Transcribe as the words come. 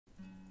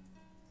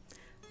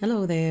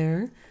Hello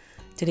there.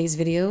 Today's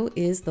video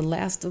is the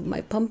last of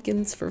my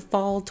pumpkins for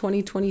fall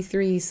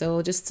 2023,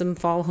 so just some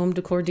fall home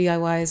decor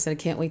DIYs that I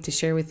can't wait to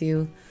share with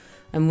you.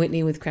 I'm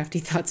Whitney with Crafty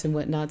Thoughts and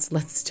Whatnots.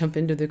 Let's jump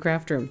into the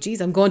craft room.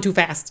 Geez, I'm going too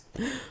fast.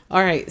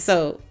 All right,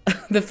 so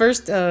the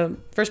first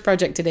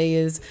project today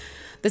is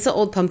this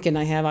old pumpkin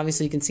I have.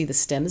 Obviously, you can see the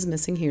stem is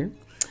missing here.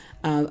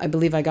 I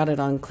believe I got it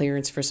on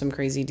clearance for some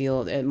crazy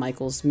deal at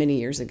Michael's many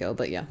years ago,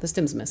 but yeah, the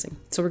stem's missing.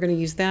 So we're going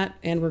to use that,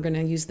 and we're going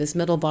to use this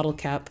metal bottle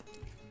cap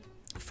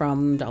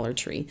from Dollar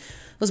Tree.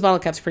 Those bottle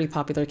caps pretty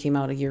popular, came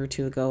out a year or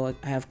two ago.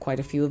 I have quite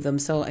a few of them,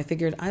 so I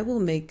figured I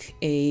will make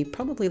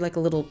probably like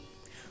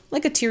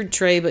a tiered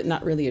tray, but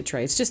not really a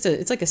tray.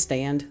 It's like a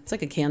stand. It's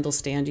like a candle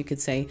stand, you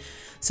could say.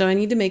 So I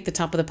need to make the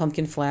top of the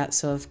pumpkin flat.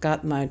 So I've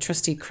got my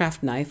trusty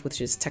craft knife,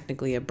 which is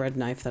technically a bread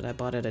knife that I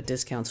bought at a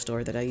discount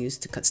store that I use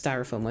to cut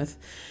styrofoam with.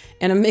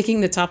 And I'm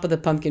making the top of the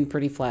pumpkin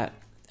pretty flat.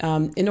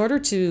 In order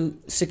to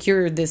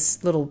secure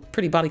this little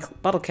pretty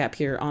bottle cap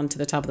here onto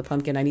the top of the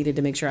pumpkin, I needed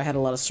to make sure I had a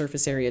lot of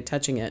surface area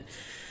touching it.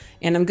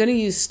 And I'm going to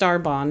use Star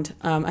Bond.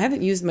 I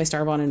haven't used my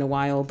Star Bond in a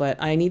while,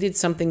 but I needed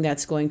something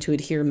that's going to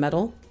adhere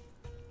metal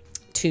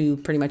to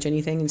pretty much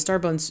anything, and Star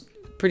Bond's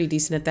pretty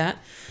decent at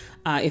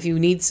that. If you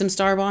need some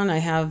Star Bond, I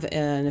have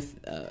a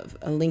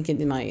link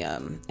in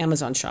my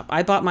Amazon shop.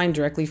 I bought mine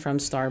directly from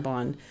Star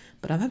Bond,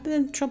 but I've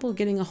having trouble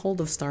getting a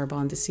hold of Star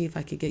Bond to see if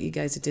I could get you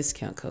guys a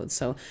discount code.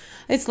 So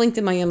it's linked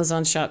in my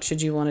Amazon shop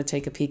should you want to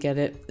take a peek at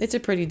it. It's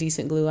a pretty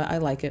decent glue. I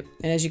like it.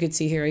 And as you can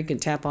see here, you can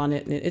tap on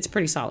it and it's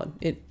pretty solid.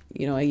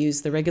 I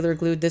use the regular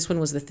glue. This one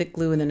was the thick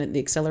glue and then the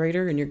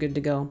accelerator, and you're good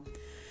to go.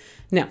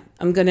 Now,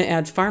 I'm going to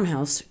add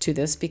Farmhouse to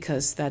this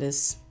because that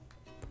is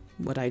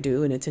what I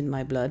do and it's in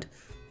my blood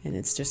and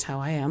it's just how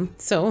I am.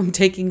 So I'm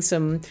taking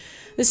this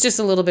is just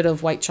a little bit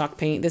of white chalk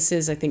paint. This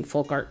is, I think,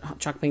 folk art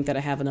chalk paint that I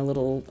have in a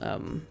little,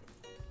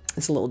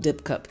 it's a little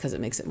dip cup because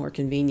it makes it more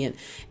convenient.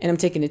 And I'm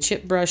taking a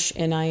chip brush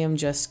and I am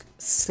just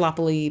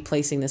sloppily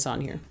placing this on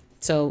here.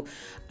 So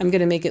I'm going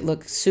to make it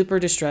look super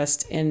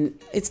distressed, and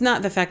it's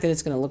not the fact that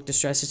it's going to look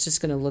distressed. It's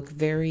just going to look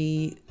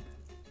very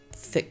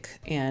thick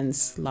and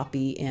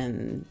sloppy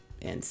and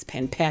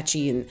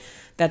patchy, and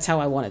that's how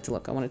I want it to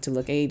look. I want it to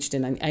look aged,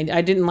 and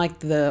I didn't like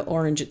the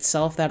orange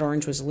itself. That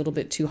orange was a little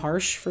bit too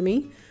harsh for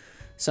me.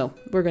 So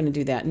we're going to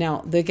do that.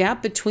 Now, the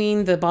gap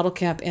between the bottle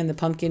cap and the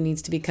pumpkin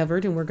needs to be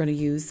covered, and we're going to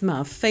use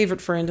my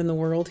favorite friend in the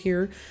world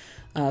here.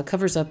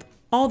 Covers up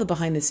all the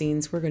behind the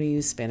scenes. We're going to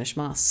use Spanish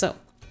moss. So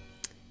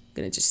I'm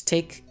going to just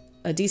take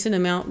a decent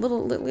amount, we're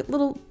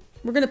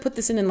going to put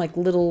this in like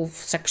little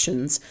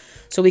sections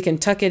so we can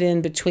tuck it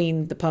in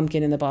between the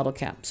pumpkin and the bottle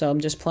cap. So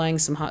I'm just applying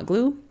some hot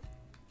glue.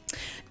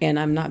 And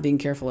I'm not being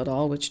careful at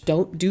all, which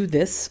don't do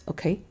this,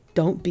 okay?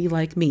 Don't be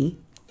like me.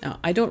 Now,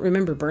 I don't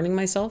remember burning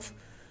myself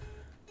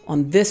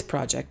on this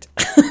project.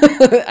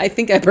 I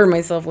think I burned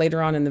myself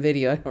later on in the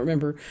video. I don't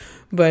remember.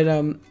 But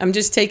I'm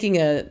just taking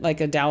a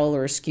dowel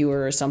or a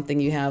skewer or something.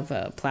 You have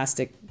a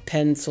plastic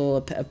pencil,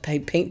 a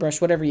paintbrush,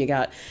 whatever you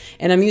got.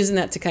 And I'm using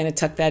that to kind of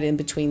tuck that in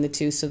between the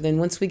two. So then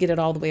once we get it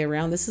all the way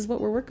around, this is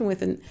what we're working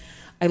with. And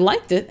I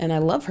liked it, and I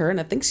love her, and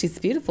I think she's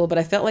beautiful, but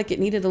I felt like it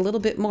needed a little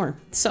bit more.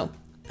 So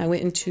I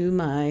went into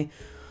my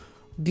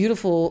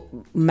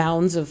beautiful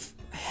mounds of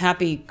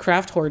happy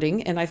craft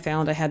hoarding, and I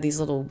found I had these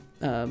little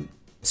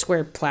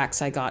square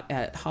plaques I got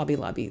at Hobby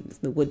Lobby,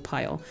 the wood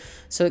pile.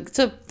 So it's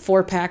a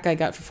 4-pack I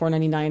got for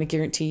 $4.99. I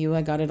guarantee you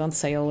I got it on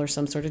sale or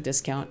some sort of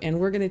discount. And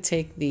we're going to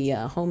take the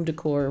home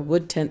decor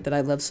wood tint that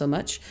I love so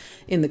much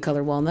in the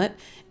color walnut,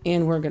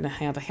 and we're going to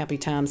have a happy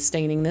time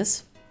staining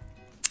this.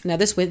 Now,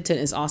 this wood tint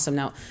is awesome.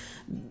 Now,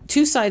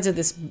 two sides of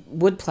this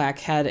wood plaque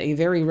had a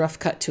very rough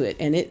cut to it,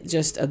 and it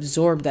just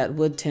absorbed that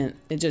wood tint.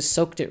 It just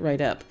soaked it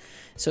right up.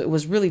 So it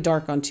was really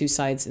dark on two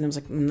sides, and I was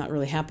like, I'm not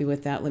really happy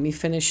with that. Let me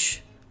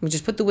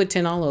just put the wood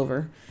tint all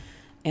over.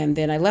 And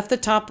then I left the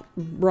top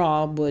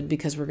raw wood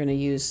because we're going to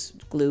use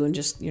glue and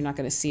you're not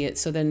going to see it.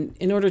 So then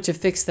in order to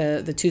fix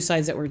the two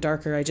sides that were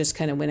darker, I just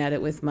kind of went at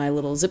it with my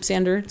little zip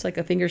sander. It's like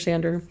a finger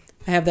sander.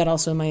 I have that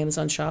also in my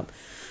Amazon shop.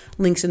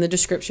 Links in the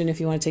description if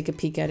you want to take a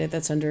peek at it.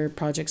 That's under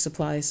project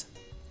supplies.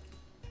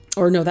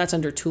 Or no, that's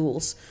under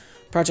tools.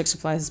 Project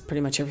supplies is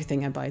pretty much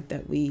everything I buy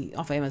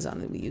off Amazon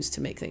that we use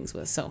to make things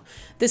with. So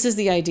this is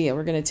the idea.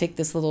 We're going to take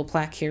this little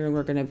plaque here and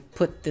we're going to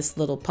put this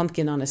little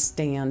pumpkin on a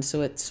stand.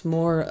 So it's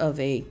more of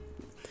I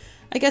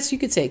guess you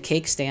could say a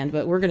cake stand,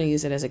 but we're going to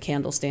use it as a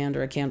candle stand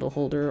or a candle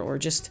holder or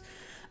just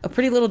a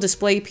pretty little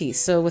display piece.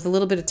 So with a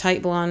little bit of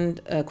tight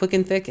blonde, quick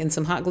and thick, and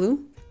some hot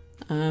glue,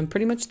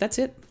 pretty much that's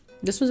it.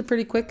 This was a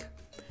pretty quick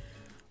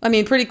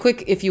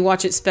if you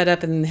watch it sped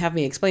up and have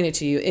me explain it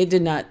to you.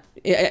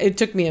 It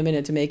took me a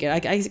minute to make it.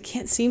 I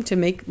can't seem to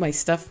make my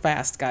stuff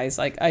fast, guys.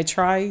 Like, I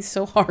try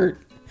so hard.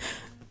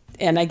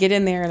 And I get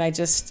in there and I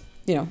just,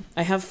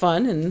 I have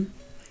fun and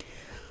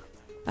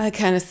I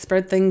kind of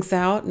spread things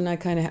out, and I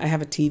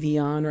have a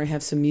TV on or I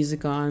have some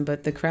music on,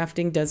 but the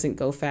crafting doesn't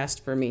go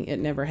fast for me. It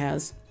never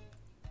has.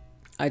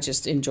 I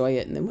just enjoy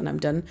it, and then when I'm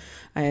done,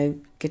 I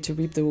get to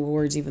reap the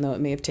rewards, even though it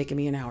may have taken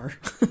me an hour.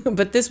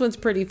 But this one's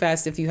pretty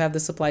fast if you have the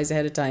supplies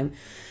ahead of time.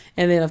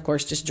 And then, of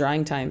course, just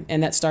drying time.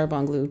 And that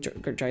Starbond glue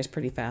dries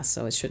pretty fast,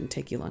 so it shouldn't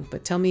take you long.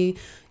 But tell me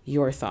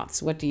your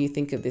thoughts. What do you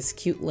think of this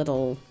cute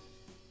little,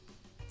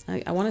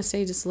 I want to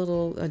say just a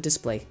little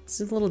display. It's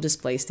a little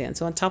display stand.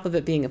 So on top of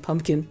it being a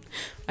pumpkin,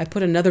 I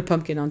put another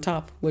pumpkin on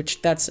top,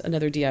 which that's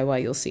another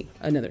DIY you'll see.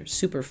 Another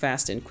super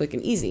fast and quick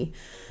and easy.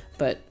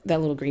 But that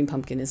little green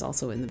pumpkin is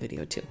also in the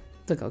video too.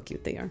 Look how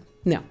cute they are.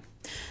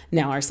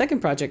 Now our second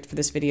project for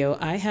this video,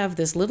 I have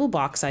this little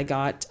box I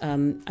got.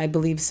 I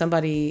believe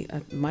somebody,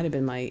 might have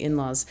been my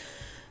in-laws,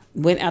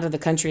 went out of the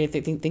country. I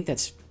think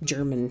that's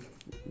German.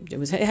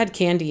 It had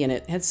candy in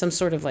it. It had some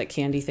sort of like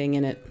candy thing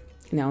in it.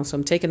 Now, so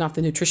I'm taking off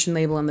the nutrition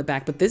label on the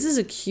back, but this is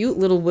a cute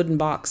little wooden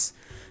box.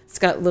 It's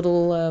got a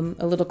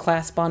little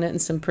clasp on it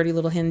and some pretty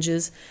little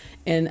hinges,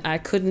 and I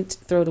couldn't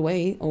throw it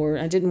away, or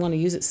I didn't want to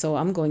use it, so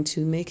I'm going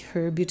to make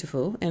her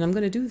beautiful, and I'm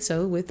going to do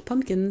so with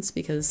pumpkins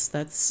because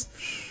that's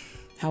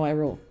how I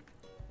roll.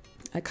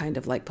 I kind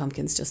of like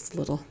pumpkins just a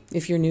little.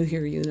 If you're new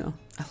here, you know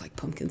I like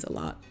pumpkins a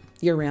lot.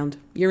 Year-round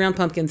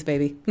pumpkins,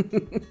 baby.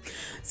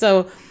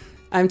 So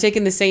I'm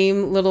taking the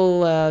same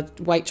little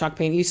white chalk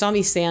paint. You saw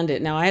me sand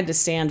it. Now I had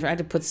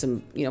to put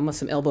some,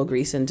 some elbow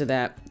grease into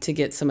that to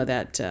get some of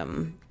that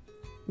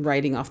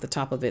writing off the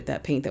top of it,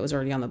 that paint that was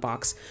already on the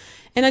box.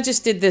 And I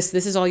just did this.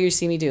 This is all you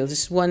see me do.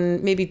 Just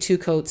one, maybe 2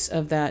 coats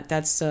of that.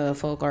 That's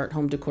Folk Art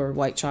Home Decor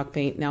white chalk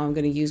paint. Now I'm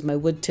going to use my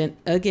wood tint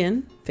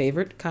again.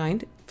 Favorite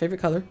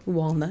color,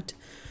 walnut.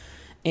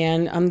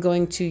 And I'm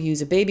going to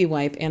use a baby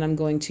wipe, and I'm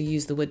going to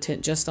use the wood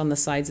tint just on the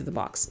sides of the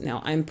box.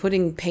 Now I'm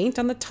putting paint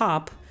on the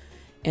top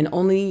and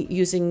only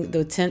using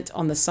the tint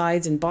on the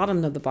sides and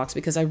bottom of the box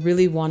because I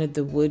really wanted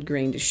the wood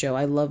grain to show.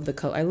 I love the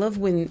color. I love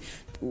when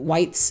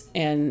whites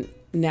and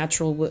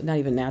natural wood, not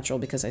even natural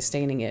because I'm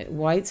staining it,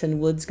 whites and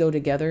woods go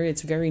together.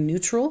 It's very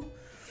neutral,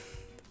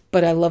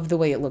 but I love the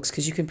way it looks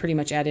because you can pretty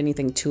much add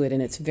anything to it,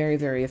 and it's very,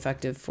 very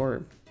effective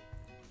for,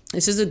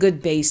 this is a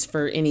good base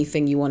for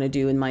anything you want to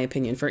do, in my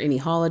opinion, for any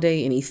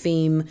holiday, any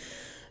theme,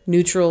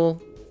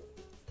 neutral,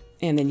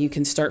 and then you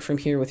can start from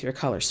here with your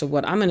colors. So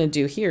what I'm going to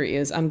do here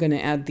is I'm going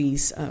to add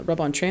these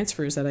rub-on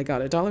transfers that I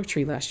got at Dollar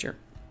Tree last year.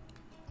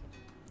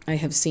 I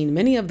have seen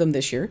many of them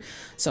this year,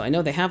 so I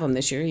know they have them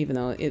this year, even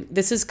though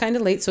this is kind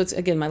of late, so it's,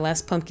 again, my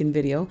last pumpkin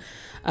video.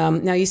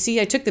 Now, you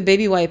see, I took the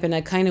baby wipe and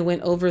I kind of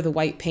went over the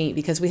white paint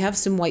because we have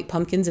some white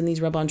pumpkins in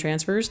these rub-on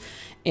transfers,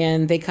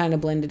 and they kind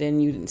of blended in.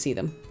 You didn't see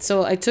them.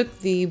 So I took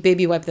the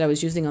baby wipe that I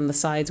was using on the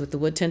sides with the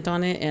wood tint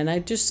on it, and I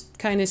just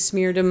kind of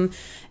smeared them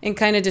and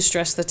kind of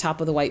distressed the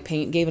top of the white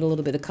paint, gave it a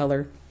little bit of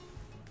color.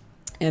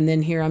 And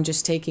then here I'm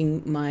just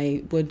taking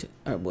my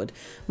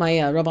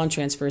rub-on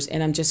transfers,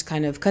 and I'm just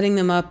kind of cutting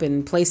them up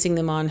and placing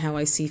them on how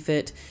I see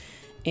fit,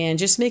 and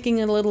just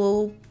making a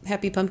little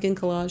happy pumpkin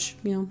collage.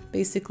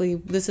 Basically,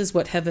 this is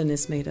what heaven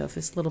is made of.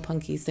 It's little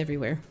punkies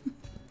everywhere.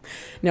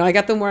 Now I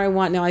got them where I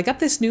want. Now I got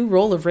this new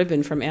roll of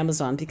ribbon from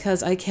Amazon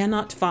because I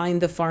cannot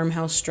find the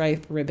Farmhouse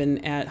stripe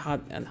ribbon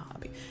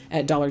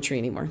at Dollar Tree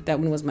anymore. That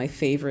one was my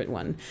favorite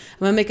one. I'm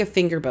gonna make a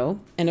finger bow,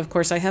 and of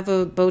course I have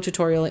a bow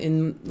tutorial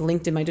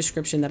linked in my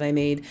description that I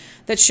made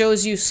that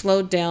shows you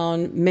slowed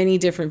down many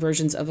different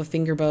versions of a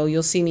finger bow.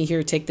 You'll see me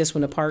here take this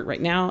one apart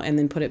right now and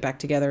then put it back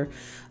together.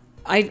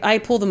 I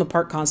pull them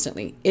apart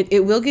constantly.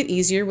 It will get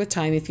easier with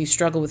time if you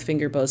struggle with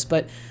finger bows,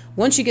 but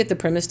once you get the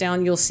premise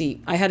down, you'll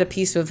see. I had a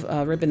piece of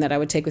ribbon that I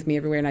would take with me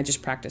everywhere, and I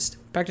just practiced.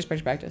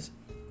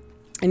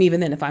 And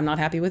even then, if I'm not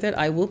happy with it,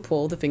 I will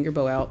pull the finger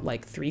bow out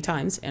like 3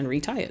 times and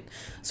retie it.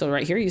 So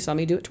right here, you saw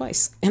me do it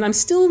twice. And I'm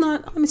still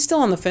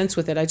on the fence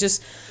with it.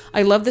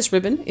 I love this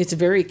ribbon. It's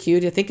very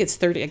cute. I think it's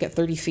 30, I got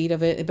 30 feet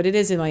of it, but it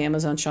is in my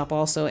Amazon shop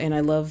also. And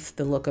I love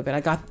the look of it.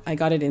 I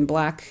got it in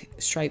black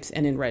stripes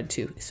and in red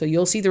too. So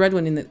you'll see the red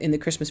one in the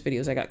Christmas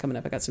videos I got coming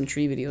up. I got some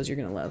tree videos you're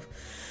going to love.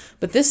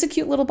 But this is a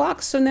cute little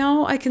box. So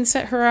now I can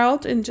set her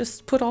out and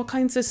just put all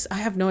kinds of, I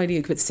have no idea,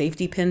 you could put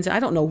safety pins. I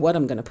don't know what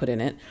I'm going to put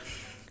in it.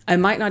 I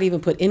might not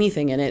even put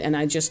anything in it, and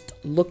I just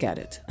look at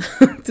it.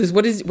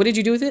 What did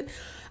you do with it?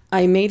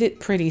 I made it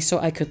pretty so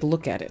I could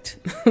look at it.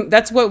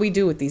 That's what we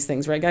do with these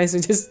things, right,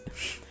 guys?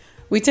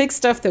 We take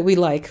stuff that we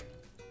like,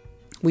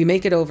 we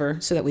make it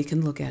over so that we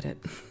can look at it.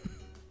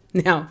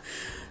 Now,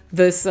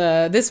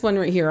 this one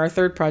right here, our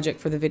third project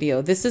for the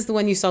video, this is the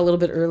one you saw a little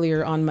bit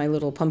earlier on my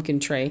little pumpkin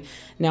tray.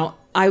 Now,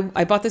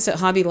 I bought this at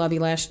Hobby Lobby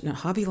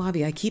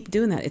I keep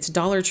doing that. It's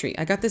Dollar Tree.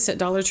 I got this at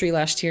Dollar Tree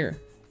last year.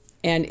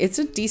 And it's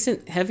a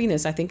decent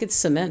heaviness. I think it's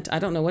cement. I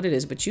don't know what it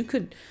is, but you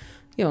could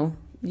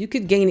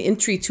gain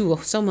entry to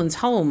someone's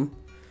home,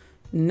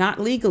 not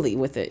legally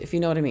with it, if you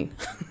know what I mean.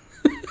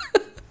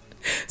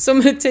 So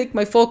I'm going to take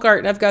my folk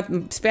art. I've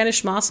got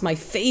Spanish moss, my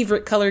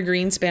favorite color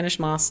green Spanish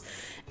moss.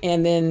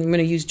 And then I'm going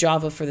to use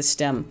Java for the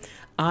stem.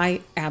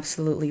 I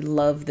absolutely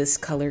love this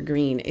color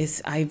green.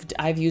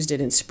 I've used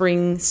it in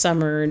spring,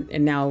 summer,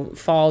 and now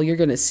fall. You're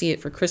going to see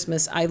it for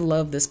Christmas. I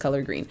love this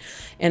color green.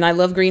 And I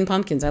love green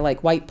pumpkins. I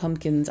like white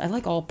pumpkins. I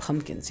like all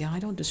pumpkins. I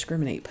don't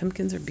discriminate.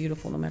 Pumpkins are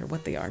beautiful no matter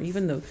what they are.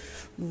 Even the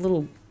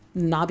little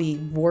knobby,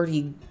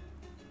 warty,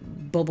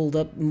 bubbled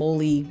up,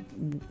 moley,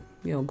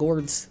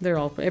 gourds.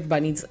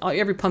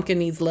 Every pumpkin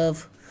needs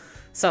love.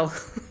 So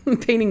I'm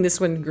painting this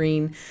one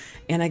green.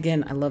 And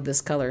again, I love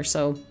this color.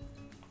 So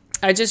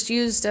I just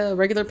used a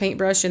regular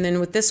paintbrush, and then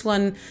with this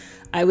one,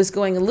 I was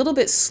going a little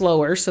bit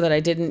slower so that I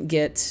didn't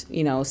get,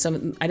 you know,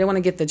 I didn't want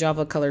to get the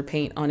Java color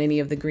paint on any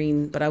of the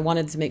green, but I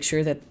wanted to make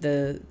sure that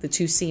the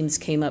two seams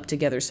came up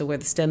together. So where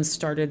the stem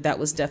started, that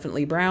was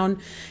definitely brown,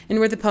 and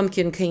where the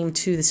pumpkin came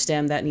to the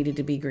stem, that needed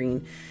to be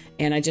green.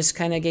 And I just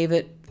kind of gave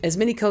it as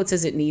many coats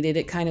as it needed.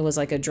 It kind of was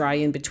like a dry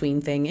in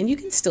between thing, and you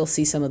can still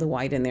see some of the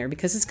white in there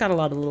because it's got a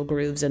lot of little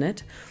grooves in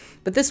it.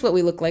 But this is what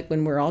we look like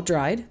when we're all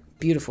dried.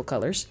 Beautiful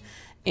colors.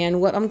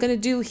 And what I'm going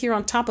to do here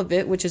on top of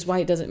it, which is why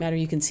it doesn't matter,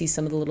 you can see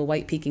some of the little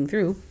white peeking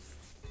through.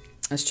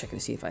 I was checking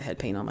to see if I had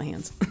paint on my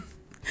hands.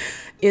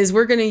 Is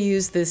we're going to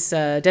use this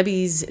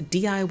Debbie's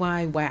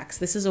DIY wax.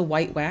 This is a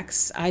white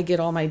wax. I get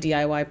all my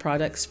DIY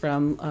products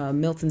from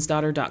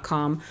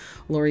miltonsdaughter.com.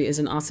 Lori is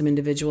an awesome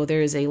individual.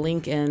 There is a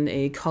link and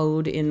a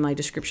code in my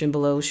description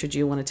below should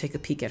you want to take a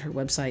peek at her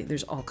website.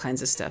 There's all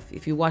kinds of stuff.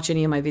 If you watch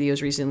any of my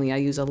videos recently, I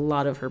use a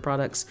lot of her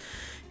products,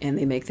 and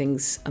they make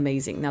things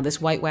amazing. Now,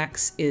 this white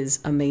wax is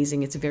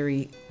amazing. It's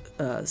very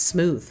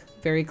smooth,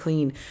 very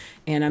clean,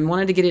 and I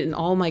wanted to get it in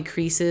all my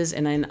creases,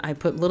 and then I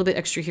put a little bit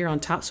extra here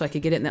on top so I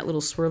could get it in that little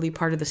swirly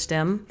part of the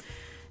stem.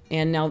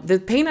 And now the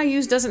paint I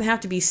use doesn't have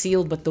to be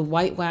sealed, but the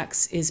white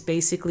wax is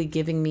basically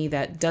giving me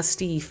that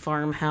dusty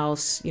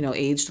farmhouse, you know,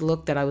 aged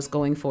look that I was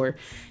going for,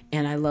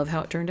 and I love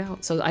how it turned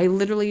out. So I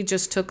literally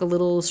just took a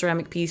little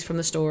ceramic piece from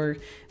the store,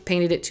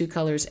 painted it 2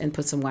 colors, and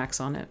put some wax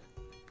on it.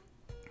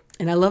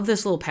 And I love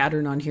this little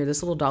pattern on here.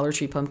 This little Dollar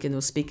Tree pumpkin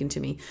was speaking to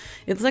me.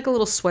 It's like a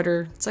little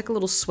sweater. It's like a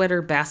little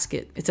sweater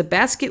basket. It's a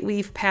basket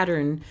weave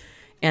pattern.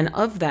 And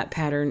of that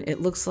pattern,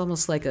 it looks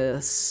almost like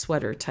a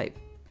sweater type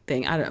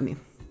thing. I mean,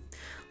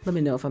 let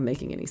me know if I'm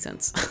making any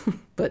sense.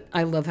 But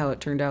I love how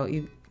it turned out.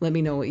 You let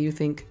me know what you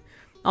think.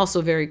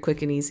 Also very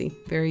quick and easy.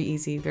 Very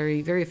easy.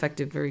 Very, very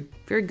effective. Very,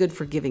 very good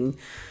for giving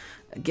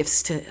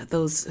gifts to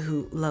those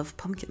who love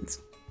pumpkins.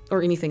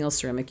 Or anything else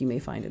ceramic you may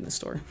find in the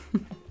store.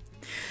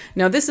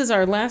 Now, this is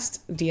our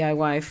last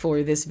DIY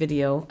for this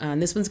video,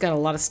 and this one's got a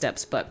lot of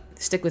steps, but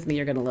stick with me,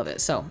 you're going to love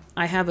it. So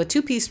I have a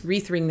 2-piece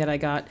wreath ring that I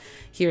got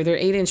here. They're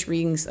 8-inch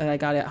rings that I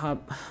got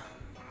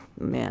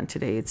at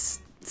today it's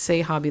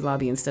say Hobby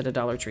Lobby instead of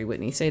Dollar Tree.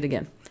 Whitney, say it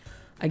again.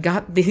 I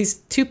got these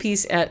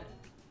 2-piece at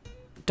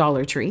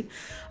Dollar Tree.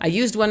 I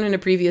used one in a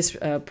previous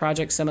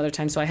project some other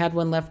time, so I had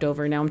one left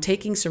over. Now I'm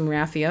taking some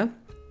raffia,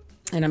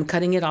 and I'm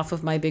cutting it off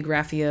of my big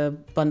raffia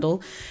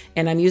bundle,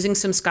 and I'm using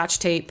some Scotch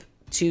tape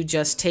to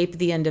just tape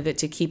the end of it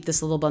to keep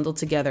this little bundle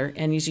together.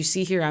 And as you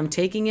see here, I'm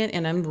taking it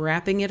and I'm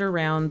wrapping it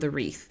around the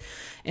wreath.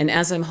 And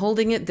as I'm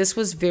holding it, this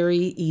was very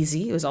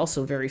easy. It was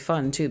also very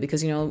fun too,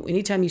 because, you know,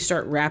 anytime you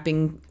start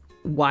wrapping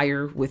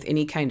wire with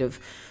any kind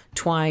of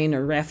twine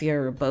or raffia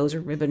or bows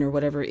or ribbon or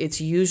whatever, it's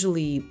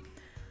usually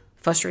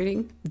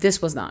frustrating. This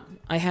was not.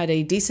 I had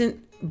a decent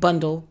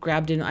bundle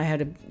I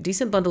had a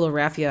decent bundle of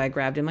raffia I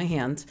grabbed in my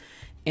hands.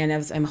 And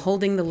as I'm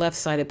holding the left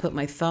side, I put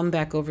my thumb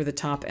back over the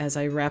top as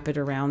I wrap it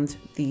around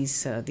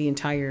these, the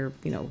entire,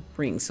 you know,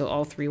 ring. So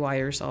all 3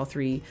 wires, all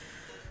 3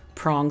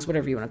 prongs,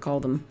 whatever you want to call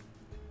them.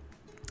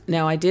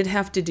 Now, I did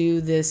have to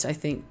do this, I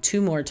think,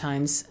 2 more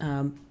times.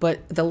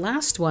 But the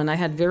last one, I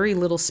had very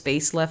little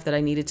space left that I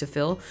needed to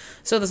fill.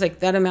 So there's like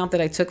that amount that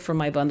I took from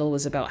my bundle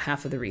was about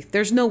half of the wreath.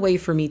 There's no way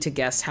for me to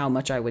guess how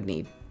much I would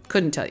need.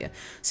 Couldn't tell you.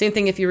 Same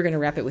thing if you were going to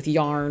wrap it with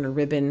yarn or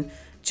ribbon.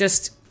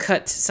 Just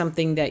cut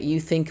something that you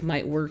think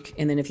might work,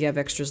 and then if you have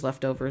extras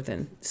left over,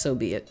 then so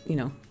be it. You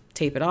know,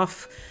 tape it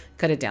off,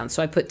 cut it down.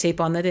 So I put tape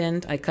on that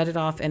end, I cut it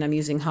off, and I'm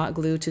using hot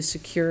glue to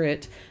secure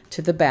it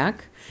to the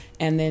back.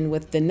 And then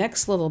with the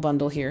next little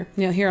bundle here,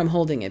 now here I'm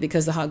holding it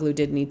because the hot glue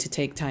did need to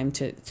take time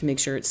to make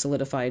sure it's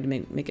solidified,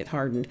 make it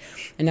hardened.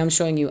 And now I'm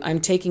showing you,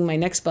 I'm taking my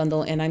next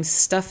bundle and I'm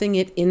stuffing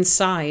it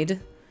inside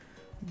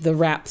the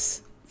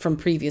wraps from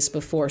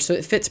before. So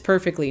it fits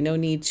perfectly, no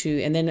need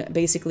to, and then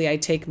basically I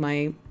take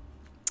my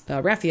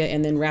raffia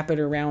and then wrap it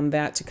around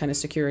that to kind of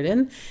secure it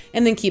in,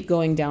 and then keep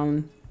going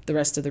down the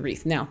rest of the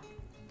wreath. Now,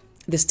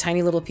 this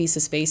tiny little piece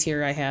of space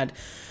here, I had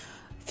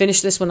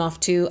finished this one off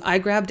too. I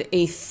grabbed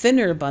a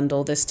thinner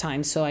bundle this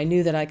time, so I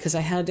knew that because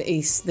I had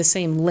the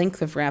same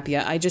length of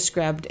raffia, I just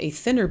grabbed a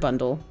thinner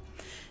bundle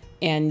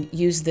and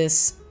used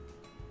this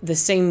the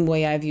same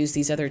way I've used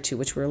these other 2,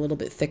 which were a little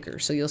bit thicker.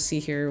 So you'll see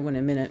here in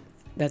a minute.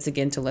 That's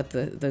again to let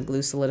the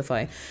glue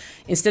solidify.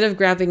 Instead of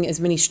grabbing as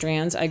many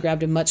strands, I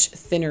grabbed a much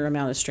thinner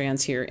amount of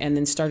strands here and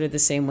then started the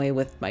same way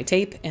with my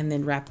tape and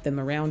then wrapped them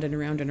around and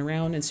around and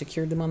around and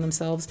secured them on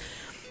themselves.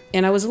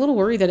 And I was a little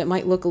worried that it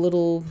might look a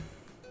little,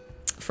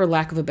 for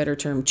lack of a better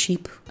term,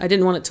 cheap. I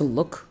didn't want it to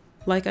look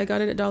like I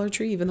got it at Dollar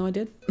Tree, even though I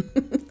did.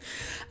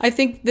 I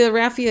think the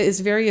raffia is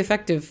very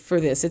effective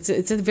for this.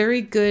 It's a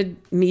very good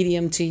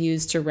medium to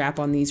use to wrap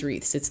on these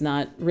wreaths. It's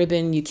not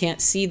ribbon. You can't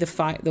see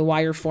the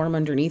wire form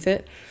underneath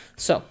it.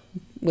 So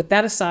with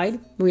that aside,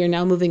 we are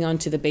now moving on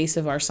to the base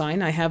of our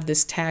sign. I have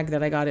this tag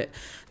that I got at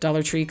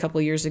Dollar Tree a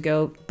couple years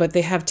ago, but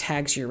they have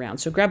tags year round.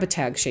 So grab a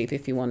tag shape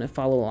if you want to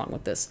follow along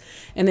with this.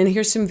 And then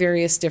here's some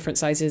various different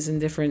sizes and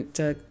different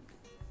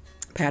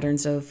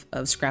patterns of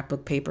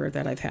scrapbook paper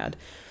that I've had.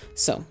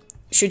 So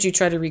should you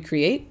try to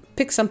recreate,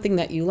 pick something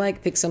that you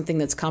like, pick something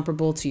that's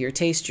comparable to your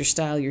taste, your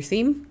style, your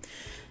theme.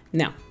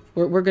 Now,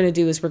 what we're going to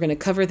do is we're going to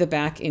cover the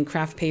back in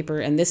craft paper,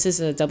 and this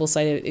is a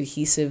double-sided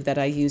adhesive that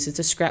I use. It's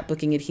a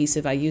scrapbooking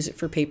adhesive. I use it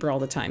for paper all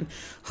the time.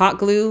 Hot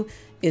glue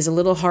is a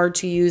little hard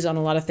to use on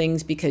a lot of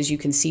things because you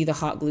can see the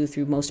hot glue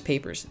through most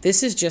papers.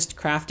 This is just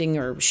crafting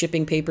or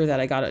shipping paper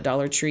that I got at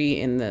Dollar Tree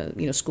in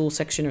the school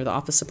section or the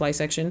office supply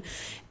section.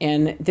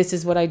 And this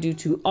is what I do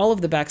to all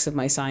of the backs of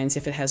my signs.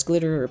 If it has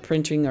glitter or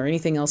printing or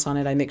anything else on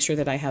it, I make sure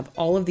that I have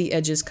all of the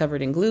edges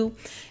covered in glue.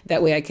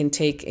 That way I can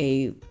take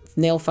a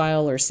nail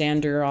file or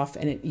sander off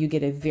and you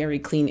get a very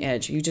clean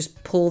edge. You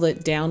just pull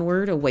it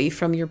downward away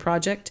from your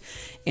project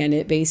and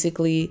it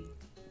basically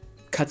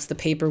cuts the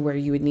paper where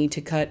you would need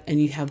to cut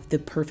and you have the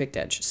perfect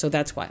edge. So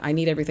that's why I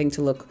need everything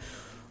to look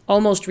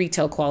almost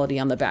retail quality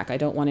on the back. I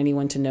don't want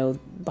anyone to know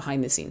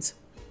behind the scenes.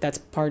 That's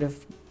part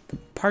of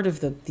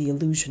the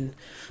illusion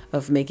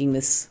of making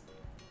this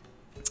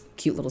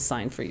cute little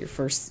sign for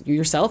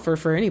yourself or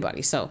for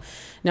anybody. So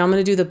now I'm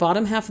going to do the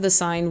bottom half of the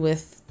sign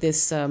with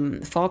this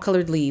fall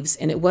colored leaves,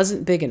 and it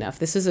wasn't big enough.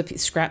 This is a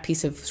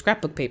piece of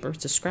scrapbook paper.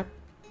 It's a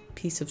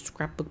piece of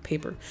scrapbook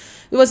paper.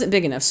 It wasn't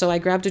big enough, so I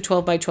grabbed a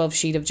 12 by 12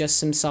 sheet of just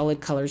some solid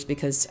colors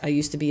because I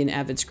used to be an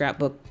avid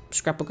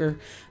scrapbooker.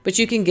 But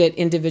you can get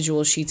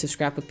individual sheets of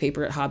scrapbook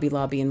paper at Hobby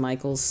Lobby and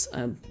Michael's.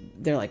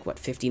 They're like what,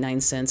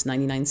 59 cents,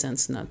 99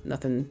 cents,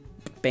 nothing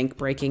bank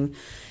breaking.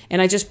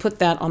 And I just put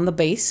that on the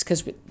base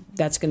because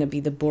that's going to be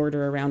the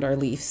border around our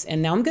leaves.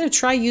 And now I'm going to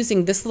try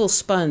using this little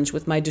sponge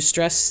with my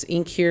Distress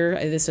ink here.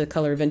 This is a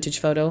color Vintage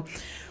Photo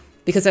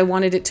because I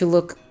wanted it to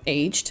look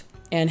aged,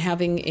 and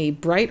having a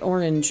bright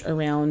orange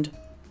around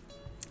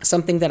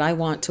something that I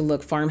want to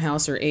look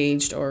farmhouse or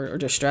aged or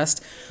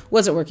distressed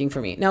wasn't working for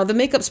me. Now the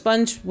makeup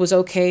sponge was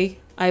okay.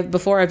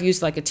 Before I've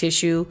used like a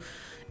tissue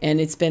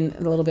and it's been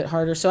a little bit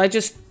harder. So I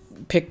just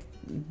picked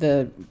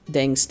the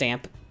dang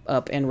stamp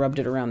up and rubbed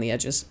it around the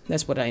edges.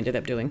 That's what I ended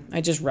up doing. I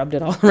just rubbed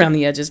it all around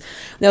the edges.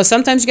 Now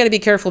sometimes you got to be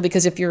careful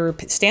because if your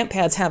stamp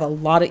pads have a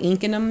lot of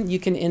ink in them, you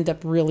can end up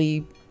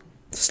really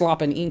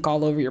slopping ink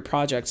all over your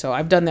project. So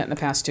I've done that in the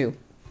past too.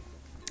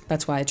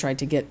 That's why I tried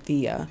to get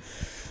the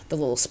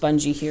little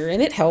spongy here,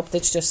 and it helped.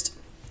 It's just,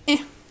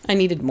 I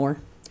needed more.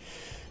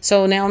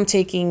 So now I'm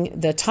taking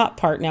the top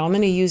part. Now I'm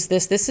going to use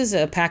this. This is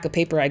a pack of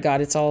paper I got.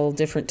 It's all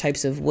different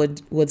types of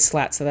wood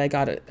slats that I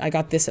got. I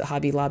got this at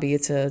Hobby Lobby.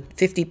 It's a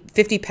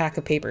 50 pack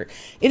of paper.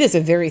 It is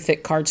a very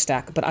thick card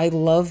stack, but I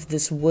love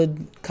this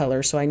wood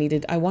color. So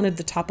I wanted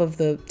the top of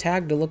the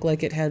tag to look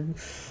like it had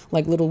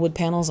like little wood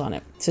panels on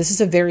it. So this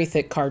is a very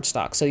thick card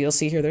stock. So you'll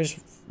see here, there's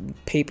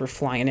paper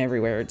flying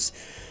everywhere. It's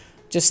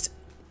just,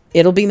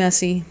 it'll be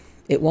messy.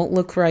 It won't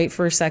look right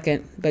for a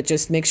second, but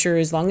just make sure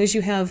as long as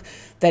you have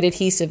that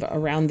adhesive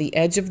around the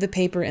edge of the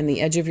paper and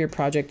the edge of your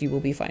project, you will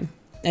be fine.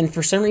 And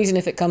for some reason,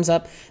 if it comes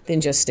up, then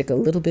just stick a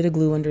little bit of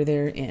glue under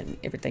there and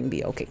everything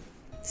be okay.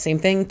 Same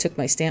thing, took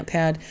my stamp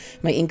pad,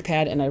 my ink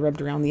pad, and I rubbed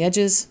around the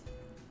edges.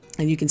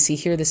 And you can see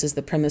here, this is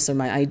the premise of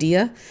my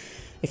idea.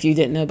 If you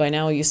didn't know by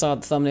now, you saw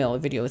the thumbnail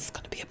of the video, it's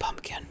going to be a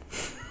pumpkin.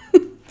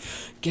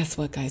 Guess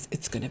what, guys?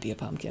 It's going to be a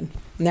pumpkin.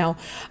 Now,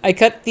 I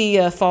cut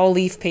the fall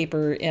leaf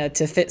paper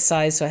to fit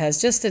size, so it has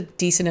just a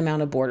decent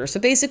amount of border. So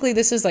basically,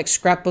 this is like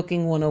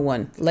scrapbooking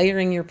 101,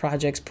 layering your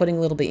projects, putting a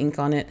little bit of ink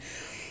on it.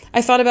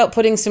 I thought about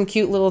putting some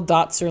cute little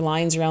dots or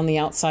lines around the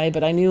outside,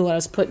 but I knew I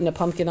was putting a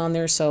pumpkin on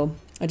there, so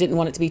I didn't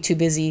want it to be too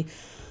busy.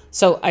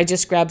 So I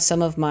just grabbed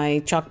some of my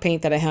chalk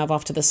paint that I have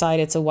off to the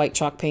side. It's a white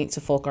chalk paint. It's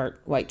a folk art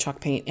white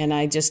chalk paint. And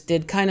I just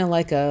did kind of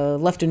like a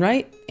left and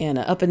right and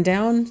a up and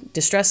down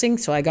distressing.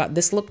 So I got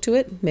this look to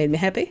it. Made me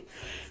happy.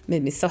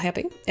 Made me so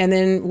happy. And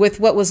then with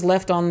what was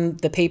left on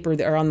the paper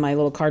or on my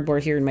little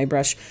cardboard here in my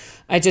brush,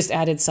 I just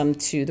added some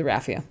to the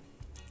raffia.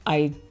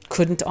 I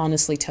couldn't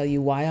honestly tell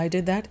you why I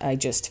did that. I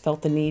just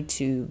felt the need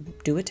to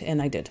do it,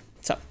 and I did.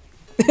 So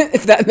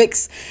if that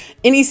makes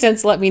any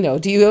sense, let me know.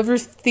 Do you ever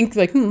think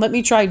like, let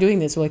me try doing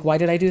this? Like, why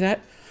did I do that?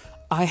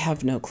 I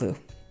have no clue,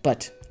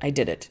 but I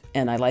did it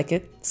and I like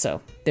it.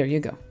 So there you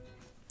go.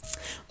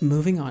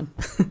 Moving on.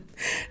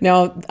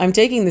 Now I'm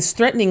taking this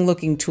threatening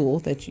looking tool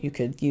that you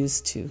could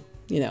use to,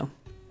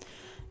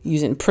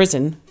 use in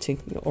prison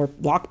or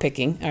lock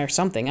picking or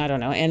something. I don't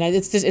know. And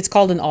it's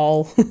called an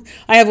awl.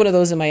 I have one of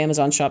those in my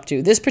Amazon shop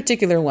too. This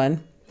particular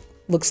one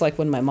looks like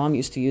one my mom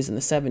used to use in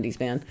the 70s,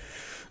 man.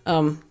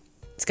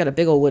 It's got a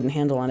big old wooden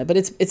handle on it, but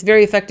it's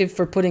very effective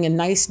for putting a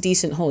nice,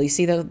 decent hole. You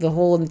see the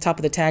hole in the top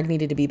of the tag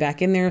needed to be back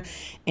in there,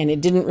 and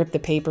it didn't rip the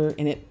paper,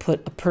 and it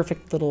put a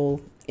perfect little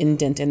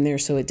indent in there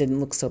so it didn't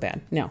look so bad.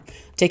 Now,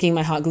 taking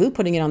my hot glue,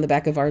 putting it on the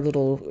back of our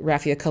little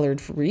raffia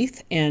colored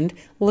wreath, and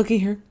looky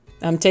here.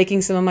 I'm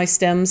taking some of my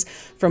stems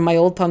from my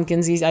old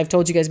pumpkins. I've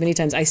told you guys many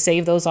times, I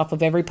save those off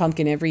of every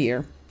pumpkin every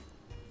year.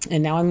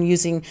 And now I'm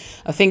using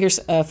a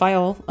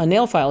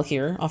nail file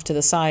here off to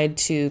the side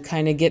to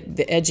kind of get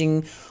the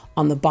edging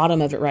on the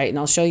bottom of it right, and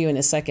I'll show you in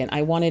a second.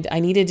 I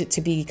needed it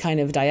to be kind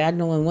of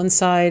diagonal on one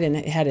side and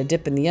it had a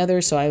dip in the other,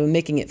 so I'm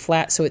making it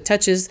flat so it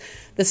touches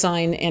the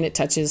sign and it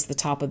touches the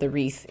top of the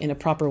wreath in a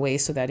proper way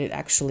so that it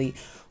actually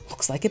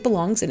looks like it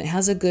belongs, and it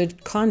has a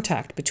good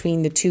contact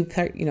between the two,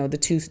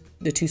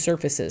 the two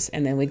surfaces.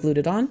 And then we glued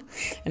it on,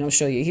 and I'll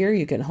show you here.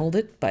 You can hold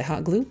it by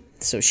hot glue.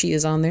 So she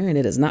is on there and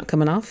it is not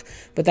coming off,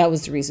 but that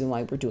was the reason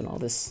why we're doing all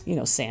this,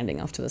 sanding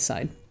off to the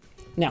side.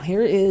 Now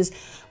here is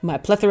my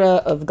plethora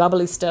of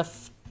gobbly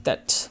stuff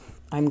that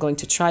I'm going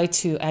to try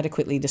to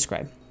adequately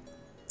describe.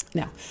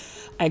 Now,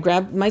 I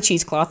grabbed my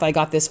cheesecloth. I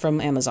got this from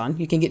Amazon.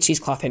 You can get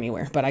cheesecloth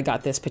anywhere, but I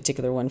got this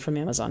particular one from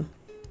Amazon.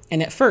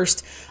 And at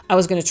first, I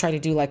was going to try to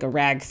do like a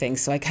rag thing,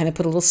 so I kind of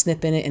put a little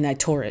snip in it and I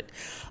tore it.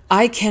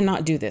 I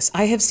cannot do this.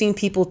 I have seen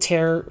people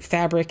tear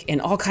fabric and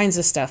all kinds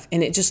of stuff,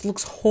 and it just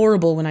looks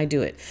horrible when I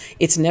do it.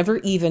 It's never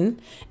even,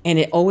 and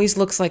it always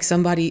looks like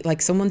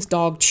someone's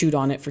dog chewed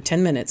on it for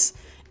 10 minutes,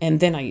 and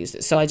then I used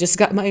it. So I just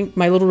got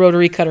my little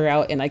rotary cutter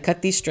out, and I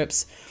cut these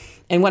strips.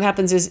 And what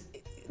happens is,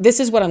 this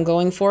is what I'm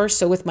going for.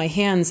 So with my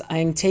hands,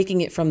 I'm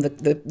taking it from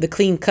the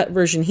clean cut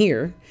version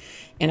here,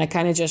 and I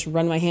kind of just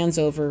run my hands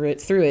over it,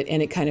 through it,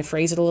 and it kind of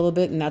frays it a little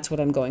bit, and that's what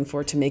I'm going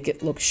for, to make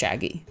it look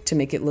shaggy, to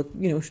make it look,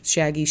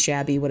 shaggy,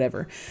 shabby,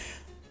 whatever.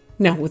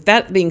 Now, with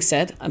that being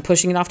said, I'm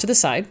pushing it off to the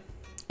side,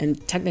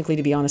 and technically,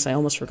 to be honest, I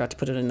almost forgot to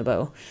put it in the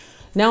bow.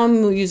 Now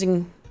I'm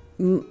using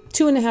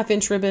 2.5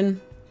 inch ribbon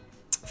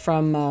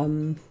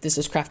from, this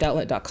is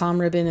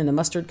craftoutlet.com ribbon in a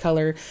mustard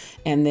color,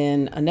 and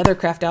then another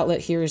craft outlet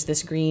here is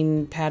this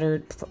green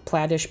pattern,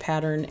 plaidish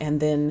pattern,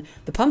 and then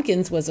the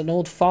pumpkins was an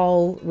old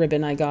fall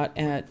ribbon I got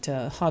at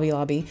Hobby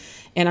Lobby,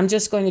 and I'm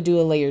just going to do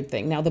a layered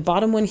thing. Now the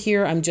bottom one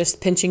here, I'm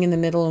just pinching in the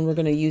middle, and we're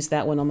going to use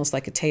that one almost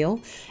like a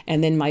tail,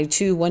 and then my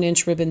two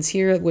 1-inch ribbons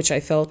here, which I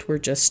felt were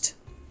just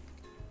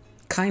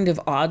kind of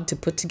odd to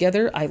put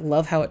together. I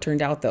love how it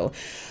turned out though.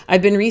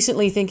 I've been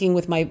recently thinking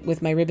with my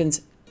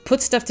ribbons, put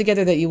stuff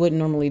together that you wouldn't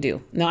normally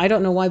do. Now, I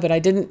don't know why, but I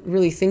didn't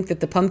really think that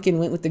the pumpkin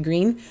went with the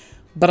green,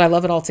 but I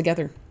love it all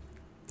together.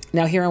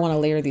 Now here I want to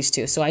layer these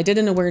two. So I did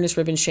an awareness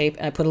ribbon shape.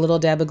 I put a little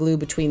dab of glue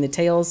between the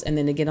tails and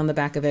then again on the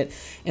back of it.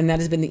 And that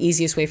has been the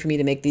easiest way for me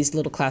to make these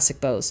little classic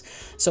bows.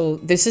 So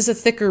this is a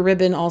thicker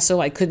ribbon also.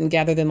 I couldn't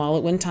gather them all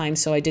at one time.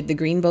 So I did the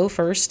green bow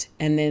first,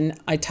 and then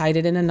I tied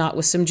it in a knot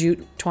with some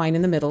jute twine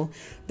in the middle.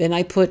 Then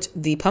I put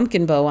the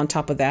pumpkin bow on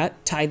top of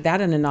that, tied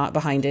that in a knot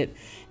behind it,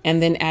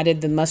 and then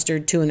added the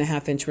mustard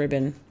 2.5 inch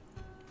ribbon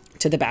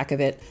to the back of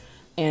it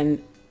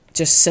and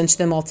just cinched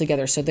them all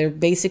together. So they're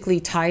basically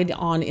tied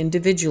on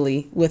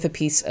individually with a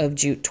piece of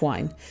jute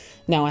twine.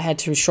 Now I had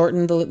to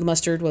shorten the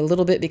mustard a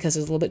little bit because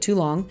it's a little bit too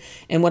long.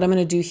 And what I'm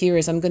going to do here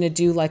is I'm going to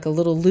do like a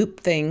little loop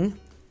thing,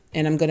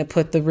 and I'm going to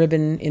put the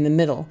ribbon in the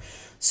middle.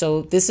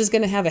 So this is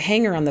going to have a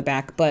hanger on the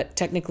back, but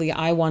technically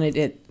I wanted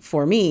it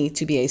for me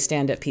to be a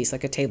stand-up piece,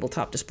 like a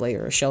tabletop display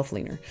or a shelf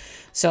leaner.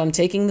 So I'm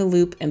taking the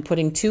loop and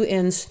putting two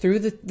ends through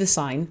the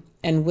sign,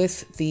 and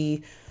with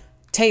the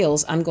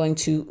tails, I'm going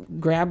to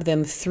grab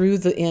them through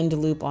the end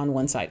loop on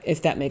one side,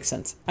 if that makes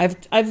sense.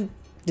 I've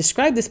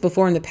described this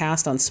before in the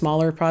past on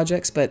smaller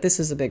projects, but this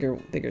is a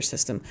bigger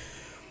system.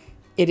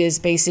 It is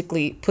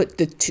basically put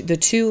the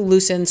two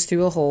loose ends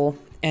through a hole,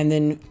 and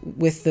then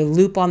with the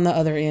loop on the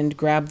other end,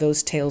 grab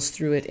those tails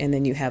through it, and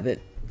then you have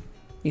it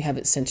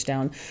cinched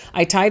down.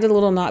 I tied a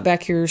little knot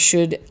back here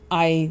should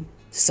I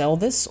sell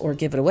this or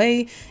give it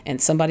away,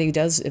 and somebody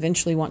does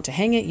eventually want to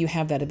hang it. You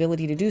have that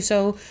ability to do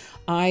so.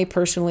 I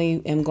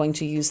personally am going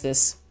to use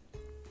this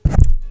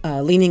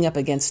leaning up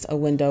against a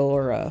window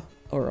or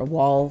a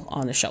wall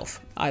on a shelf.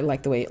 I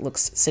like the way it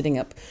looks sitting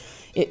up.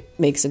 It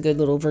makes a good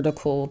little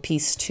vertical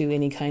piece to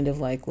any kind of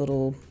like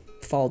little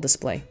fall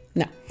display.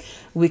 Now,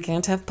 we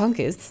can't have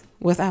pumpkins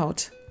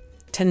without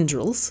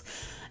tendrils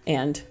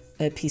and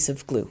a piece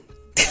of glue.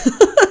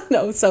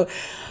 No, so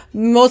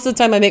most of the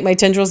time I make my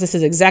tendrils, this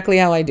is exactly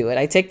how I do it.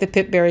 I take the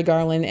pipberry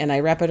garland and I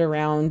wrap it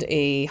around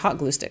a hot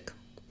glue stick.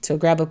 So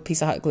grab a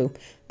piece of hot glue.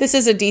 This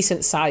is a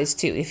decent size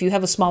too. If you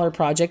have a smaller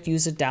project,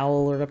 use a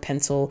dowel or a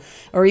pencil,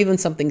 or even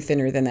something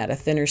thinner than that, a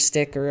thinner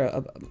stick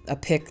or a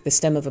pick, the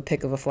stem of a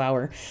pick of a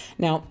flower.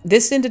 Now,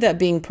 this ended up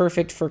being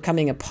perfect for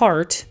coming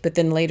apart, but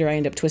then later I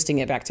ended up twisting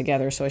it back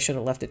together, so I should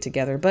have left it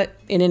together. But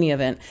in any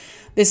event,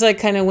 this is like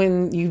kind of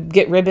when you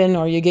get ribbon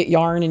or you get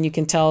yarn and you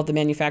can tell the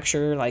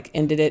manufacturer like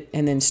ended it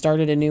and then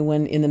started a new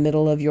one in the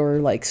middle of your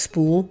like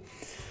spool.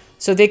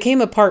 So they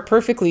came apart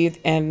perfectly,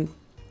 and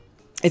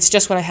it's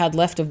just what I had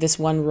left of this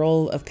one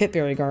roll of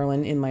pipberry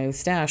garland in my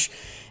stash.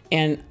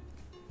 And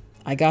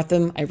I got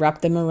them, I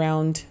wrapped them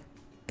around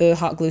the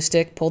hot glue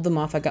stick, pulled them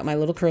off. I got my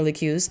little curly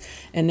cues.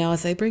 And now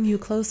as I bring you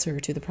closer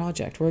to the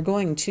project, we're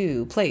going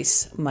to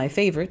place my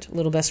favorite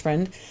little best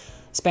friend,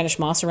 Spanish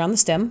moss, around the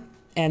stem.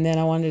 And then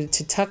I wanted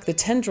to tuck the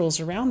tendrils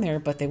around there,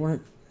 but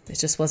it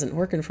just wasn't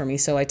working for me.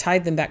 So I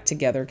tied them back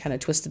together, kind of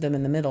twisted them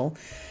in the middle.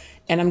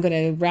 And I'm going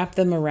to wrap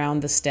them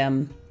around the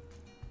stem.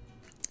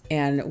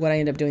 And what I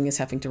end up doing is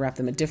having to wrap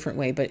them a different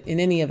way. But in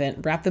any event,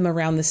 wrap them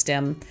around the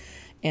stem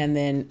and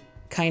then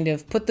kind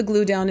of put the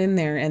glue down in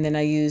there. And then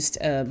I used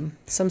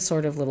some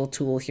sort of little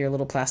tool here, a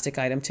little plastic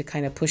item, to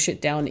kind of push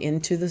it down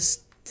into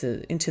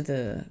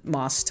the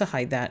moss to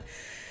hide that.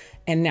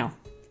 And now,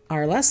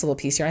 our last little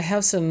piece here, I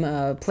have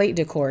some plate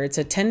decor. It's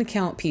a 10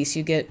 count piece.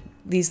 You get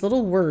these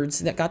little words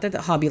that got at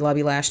the Hobby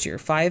Lobby last year,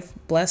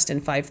 5 blessed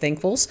and 5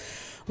 thankfuls.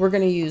 We're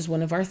going to use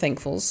one of our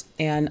thankfuls,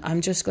 and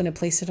I'm just going to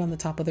place it on the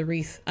top of the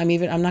wreath. I'm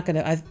not going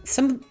to,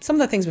 some of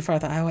the things before I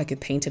thought, oh, I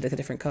could paint it a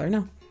different color.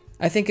 No,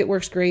 I think it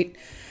works great.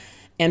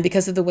 And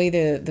because of the way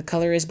the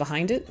color is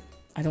behind it,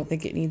 I don't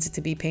think it needs to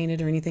be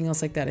painted or anything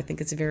else like that. I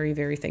think it's very,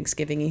 very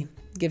Thanksgiving-y.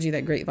 Gives you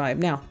that great vibe.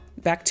 Now,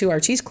 back to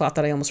our cheesecloth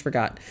that I almost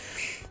forgot.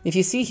 If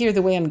you see here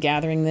the way I'm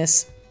gathering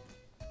this,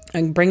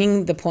 I'm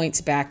bringing the points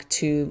back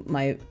to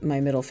my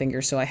middle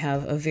finger. So I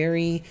have a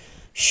very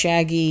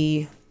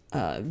shaggy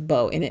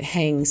bow, and it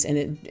hangs and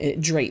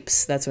it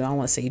drapes. That's what I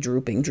want to say,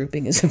 drooping.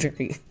 Drooping is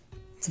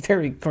it's a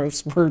very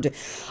gross word.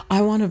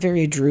 I want a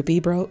very droopy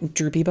bow.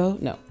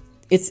 No.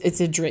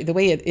 The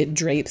way it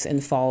drapes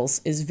and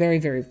falls is very,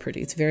 very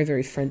pretty. It's very,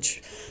 very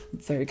French,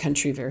 very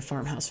country, very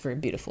farmhouse, very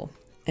beautiful.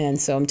 And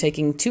so I'm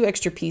taking 2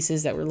 extra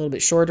pieces that were a little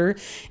bit shorter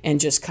and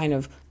just kind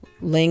of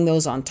laying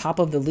those on top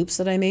of the loops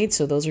that I made.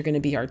 So those are going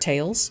to be our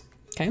tails.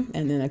 Okay.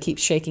 And then I keep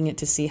shaking it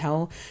to see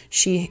how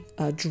she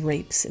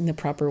drapes in the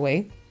proper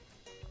way.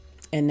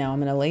 And now I'm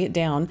going to lay it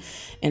down,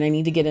 and I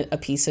need to get a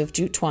piece of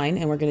jute twine,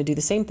 and we're going to do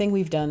the same thing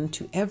we've done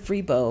to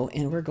every bow.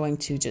 And we're going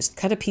to just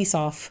cut a piece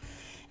off,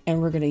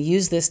 and we're going to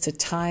use this to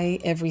tie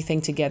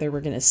everything together.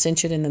 We're going to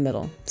cinch it in the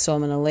middle. So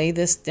I'm going to lay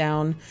this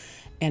down,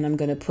 and I'm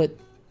going to put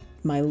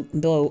my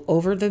bow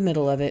over the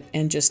middle of it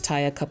and just tie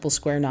a couple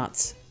square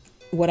knots.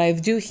 What I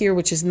do here,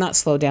 which is not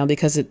slow down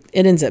because it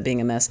ends up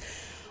being a mess,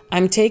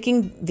 I'm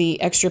taking the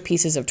extra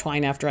pieces of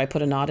twine after I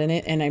put a knot in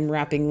it, and I'm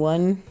wrapping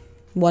one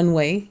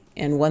way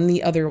and one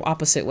the other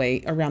opposite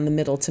way around the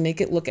middle to make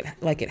it look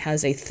like it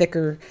has a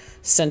thicker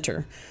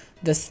center.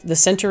 The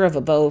center of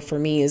a bow for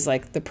me is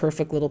like the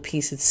perfect little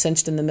piece. It's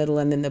cinched in the middle,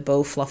 and then the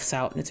bow fluffs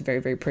out, and it's very,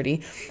 very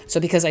pretty. So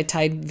because I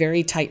tied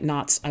very tight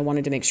knots, I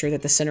wanted to make sure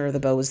that the center of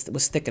the bow was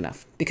thick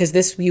enough, because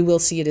this, you will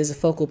see it is a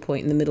focal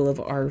point in the middle of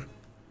our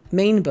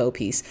main bow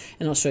piece,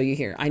 and I'll show you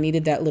here. I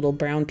needed that little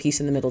brown piece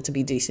in the middle to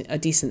be a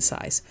decent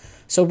size.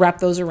 So wrap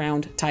those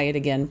around, tie it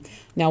again.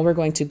 Now we're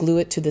going to glue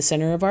it to the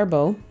center of our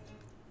bow.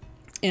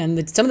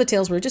 And some of the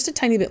tails were just a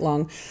tiny bit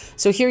long.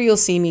 So here you'll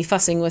see me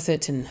fussing with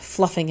it and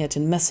fluffing it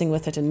and messing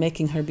with it and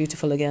making her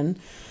beautiful again.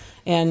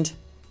 And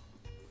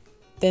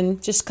then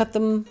just cut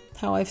them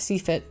how I see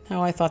fit,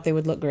 how I thought they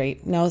would look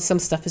great. Now some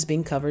stuff is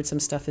being covered, some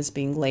stuff is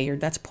being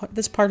layered. That's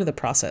part of the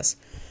process.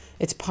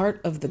 It's part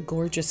of the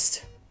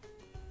gorgeous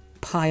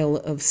pile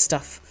of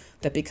stuff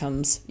that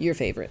becomes your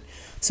favorite.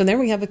 So there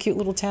we have a cute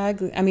little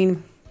tag.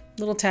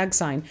 Little tag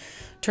sign.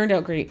 Turned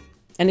out great.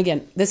 And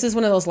again, this is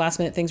one of those last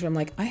minute things where I'm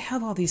like, I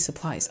have all these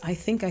supplies. I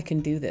think I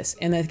can do this.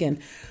 And again,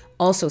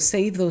 also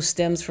save those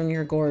stems from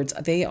your gourds.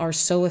 They are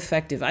so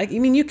effective. I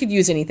mean, you could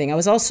use anything. I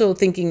was also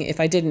thinking if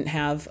I didn't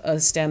have a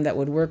stem that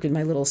would work in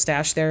my little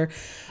stash there,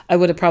 I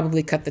would have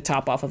probably cut the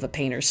top off of a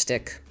painter's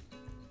stick.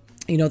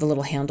 You know, the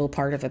little handle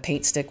part of a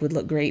paint stick would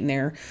look great in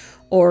there,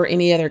 or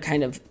any other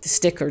kind of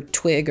stick or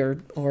twig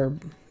or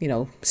you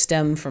know,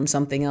 stem from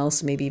something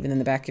else, maybe even in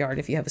the backyard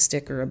if you have a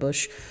stick or a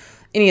bush.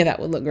 Any of that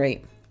would look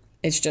great.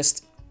 It's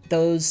just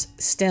those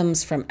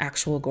stems from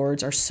actual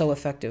gourds are so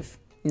effective.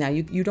 Now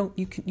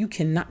you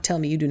cannot tell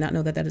me you do not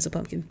know that that is a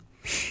pumpkin.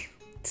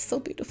 It's so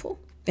beautiful.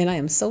 And I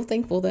am so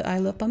thankful that I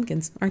love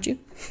pumpkins, aren't you?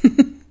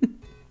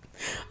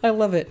 I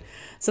love it.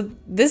 So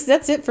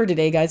that's it for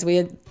today, guys. We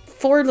had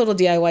 4 little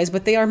DIYs,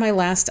 but they are my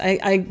last.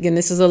 Again,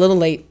 this is a little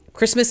late.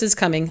 Christmas is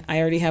coming. I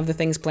already have the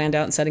things planned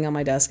out and setting on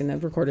my desk, and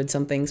I've recorded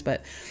some things,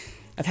 but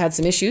I've had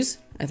some issues.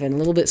 I've been a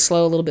little bit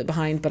slow, a little bit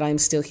behind, but I'm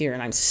still here,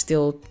 and I'm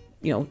still,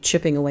 you know,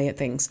 chipping away at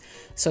things.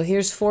 So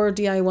here's 4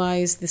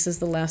 DIYs. This is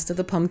the last of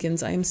the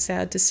pumpkins. I am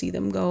sad to see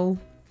them go.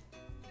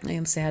 I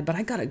am sad, but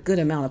I got a good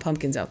amount of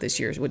pumpkins out this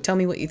year. Tell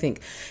me what you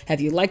think. Have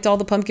you liked all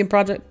the pumpkin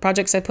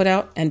projects I put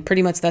out? And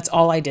pretty much that's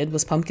all I did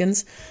was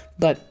pumpkins,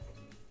 but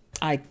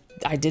I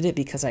did it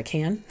because I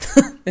can,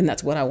 and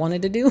that's what I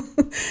wanted to do.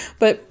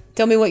 But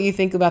tell me what you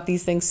think about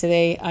these things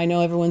today. I know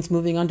everyone's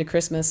moving on to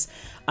Christmas.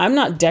 I'm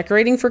not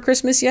decorating for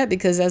Christmas yet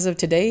because as of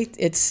today,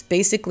 it's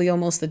basically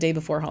almost the day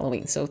before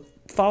Halloween. So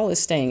fall is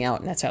staying out,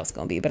 and that's how it's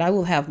going to be. But I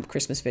will have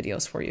Christmas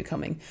videos for you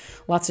coming.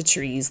 Lots of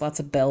trees, lots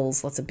of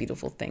bells, lots of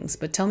beautiful things.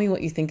 But tell me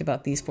what you think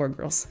about these 4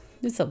 girls.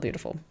 It's so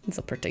beautiful. It's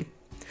so pretty.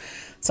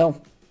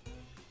 So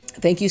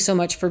thank you so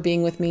much for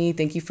being with me.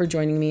 Thank you for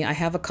joining me. I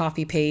have a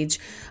coffee page.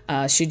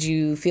 Should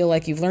you feel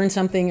like you've learned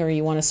something or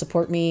you want to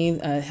support me,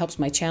 helps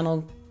my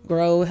channel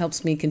grow,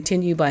 helps me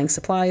continue buying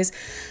supplies.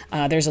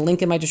 There's a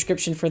link in my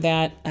description for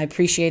that. I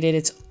appreciate it.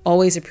 It's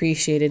always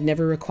appreciated,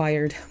 never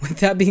required. With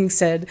that being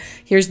said,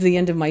 here's the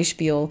end of my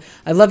spiel.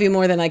 I love you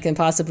more than I can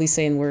possibly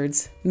say in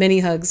words. Many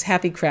hugs,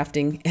 happy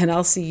crafting, and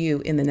I'll see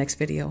you in the next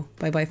video.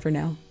 Bye-bye for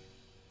now.